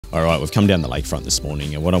All right, we've come down the lakefront this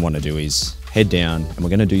morning, and what I want to do is head down and we're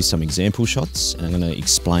going to do some example shots, and I'm going to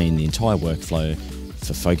explain the entire workflow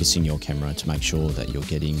for focusing your camera to make sure that you're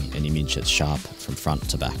getting an image that's sharp from front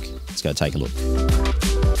to back. Let's go take a look.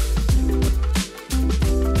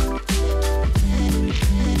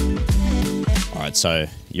 All right, so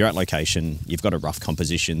you're at location, you've got a rough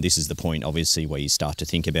composition. This is the point, obviously, where you start to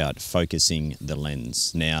think about focusing the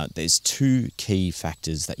lens. Now, there's two key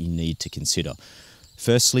factors that you need to consider.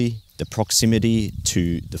 Firstly, the proximity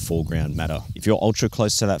to the foreground matter. If you're ultra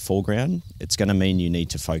close to that foreground, it's going to mean you need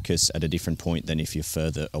to focus at a different point than if you're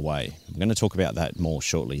further away. I'm going to talk about that more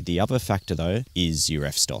shortly. The other factor though is your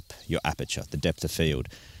f-stop, your aperture, the depth of field.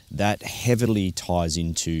 That heavily ties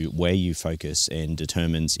into where you focus and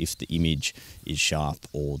determines if the image is sharp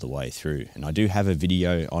all the way through. And I do have a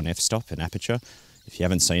video on f-stop and aperture. If you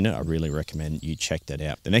haven't seen it, I really recommend you check that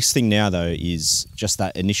out. The next thing now though is just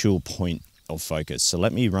that initial point of focus. So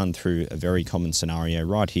let me run through a very common scenario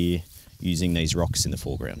right here using these rocks in the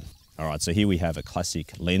foreground. All right, so here we have a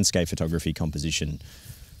classic landscape photography composition,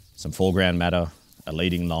 some foreground matter, a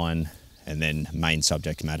leading line, and then main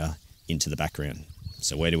subject matter into the background.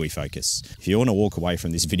 So where do we focus? If you want to walk away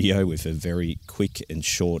from this video with a very quick and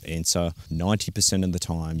short answer, 90% of the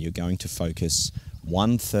time you're going to focus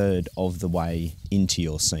 1/3 of the way into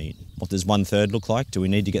your scene. What does 1/3 look like? Do we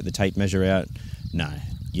need to get the tape measure out? No.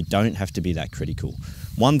 You don't have to be that critical.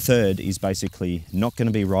 1/3 is basically not going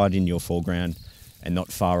to be right in your foreground and not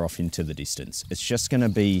far off into the distance. It's just going to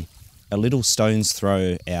be a little stone's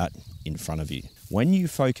throw out in front of you. When you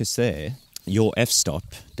focus there, your f-stop,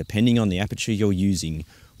 depending on the aperture you're using,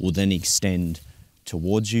 will then extend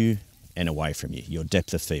towards you and away from you, your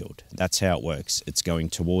depth of field. That's how it works. It's going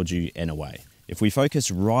towards you and away. If we focus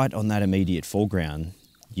right on that immediate foreground,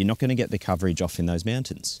 you're not going to get the coverage off in those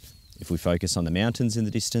mountains. If we focus on the mountains in the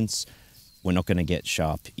distance, we're not going to get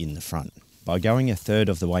sharp in the front. By going 1/3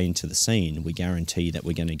 of the way into the scene, we guarantee that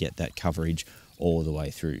we're going to get that coverage all the way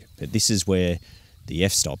through. But this is where the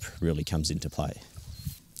f-stop really comes into play.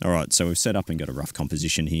 All right, so we've set up and got a rough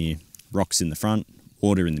composition here. Rocks in the front,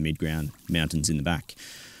 water in the midground, mountains in the back.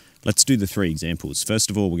 Let's do the 3 examples. First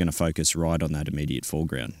of all, we're going to focus right on that immediate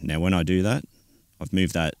foreground. Now, when I do that, I've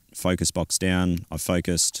moved that focus box down, I've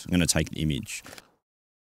focused, I'm going to take an image.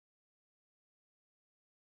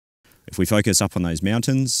 If we focus up on those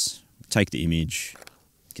mountains, take the image,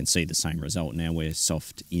 you can see the same result. Now we're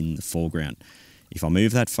soft in the foreground. If I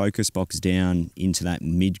move that focus box down into that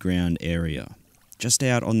mid-ground area, just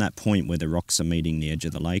out on that point where the rocks are meeting the edge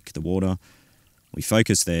of the lake, the water, we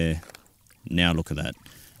focus there. Now look at that,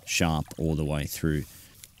 sharp all the way through.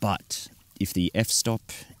 But if the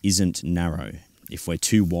f-stop isn't narrow, if we're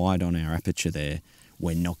too wide on our aperture there,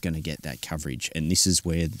 we're not going to get that coverage. And this is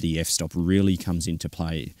where the f-stop really comes into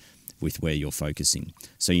play with where you're focusing.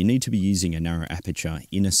 So you need to be using a narrow aperture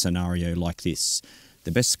in a scenario like this.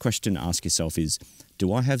 The best question to ask yourself is,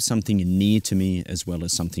 do I have something near to me as well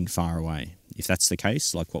as something far away? If that's the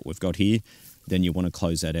case, like what we've got here, then you want to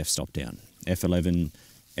close that f-stop down. F11,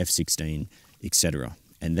 F16, etc.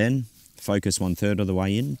 And then focus 1/3 of the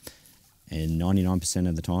way in, and 99%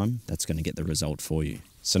 of the time, that's going to get the result for you.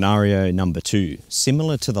 Scenario number 2,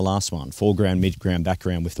 similar to the last one, foreground, midground,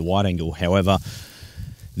 background with the wide angle. However,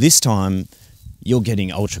 this time, you're getting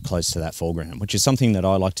ultra close to that foreground, which is something that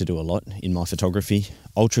I like to do a lot in my photography.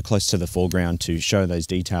 Ultra close to the foreground to show those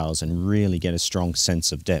details and really get a strong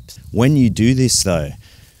sense of depth. When you do this though,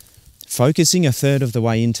 focusing 1/3 of the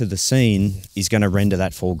way into the scene is going to render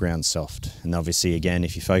that foreground soft. And obviously, again,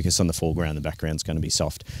 if you focus on the foreground, the background's going to be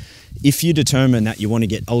soft. If you determine that you want to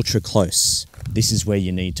get ultra close, this is where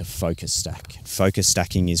you need to focus stack. Focus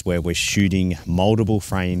stacking is where we're shooting multiple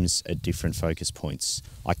frames at different focus points.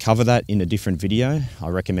 I cover that in a different video. I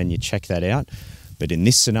recommend you check that out. But in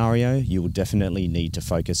this scenario, you will definitely need to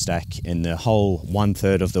focus stack, and the whole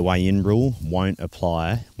 1/3 of the way in rule won't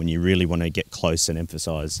apply when you really want to get close and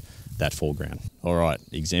emphasize that foreground. All right,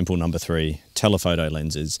 example number 3, telephoto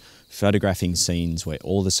lenses, photographing scenes where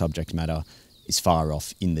all the subject matter is far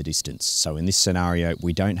off in the distance. So in this scenario,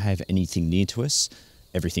 we don't have anything near to us,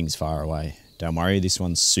 everything's far away. Don't worry, this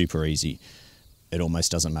one's super easy. It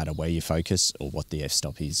almost doesn't matter where you focus or what the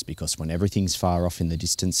f-stop is, because when everything's far off in the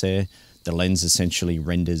distance there, the lens essentially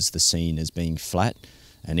renders the scene as being flat.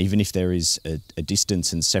 And even if there is a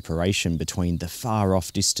distance and separation between the far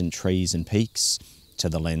off distant trees and peaks to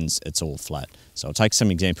the lens, it's all flat. So I'll take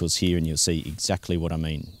some examples here and you'll see exactly what I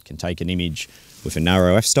mean. You can take an image with a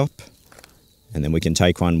narrow f-stop, and then we can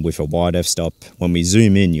take one with a wide f-stop. When we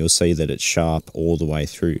zoom in, you'll see that it's sharp all the way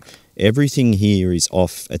through. Everything here is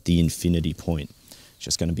off at the infinity point. It's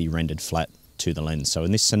just going to be rendered flat to the lens. So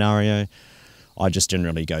in this scenario, I just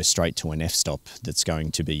generally go straight to an f-stop that's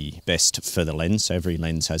going to be best for the lens. So every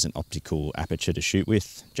lens has an optical aperture to shoot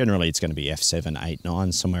with. Generally it's going to be f7, 8,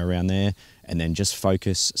 9, somewhere around there, and then just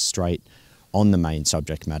focus straight on the main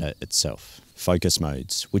subject matter itself. Focus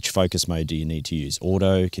modes. Which focus mode do you need to use?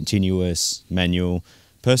 Auto, continuous, manual?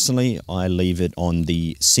 Personally, I leave it on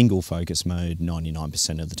the single focus mode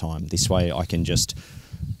 99% of the time. This way I can just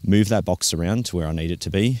move that box around to where I need it to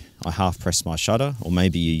be. I half press my shutter, or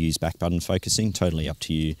maybe you use back button focusing, totally up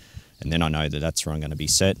to you. And then I know that that's where I'm going to be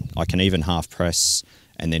set. I can even half press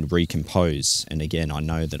and then recompose. And again, I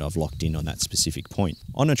know that I've locked in on that specific point.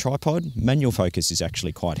 On a tripod, manual focus is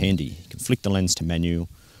actually quite handy. You can flick the lens to manual,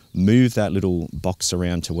 move that little box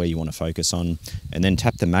around to where you want to focus on, and then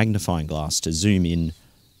tap the magnifying glass to zoom in,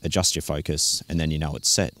 adjust your focus, and then you know it's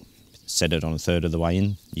set. Set it on a third of the way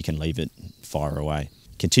in, you can leave it, fire away.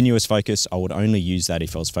 Continuous focus, I would only use that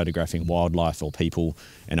if I was photographing wildlife or people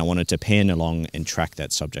and I wanted to pan along and track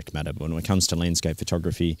that subject matter. But when it comes to landscape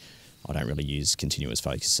photography, I don't really use continuous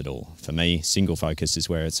focus at all. For me, single focus is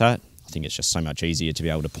where it's at. I think it's just so much easier to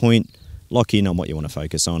be able to point, lock in on what you want to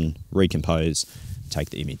focus on, recompose,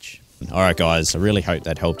 take the image. All right, guys, I really hope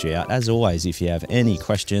that helped you out. As always, if you have any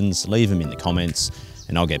questions, leave them in the comments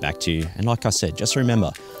and I'll get back to you. And like I said, just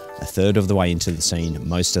remember, a third of the way into the scene,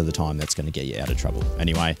 most of the time, that's going to get you out of trouble.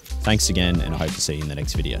 Anyway, thanks again, and I hope to see you in the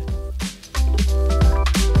next video.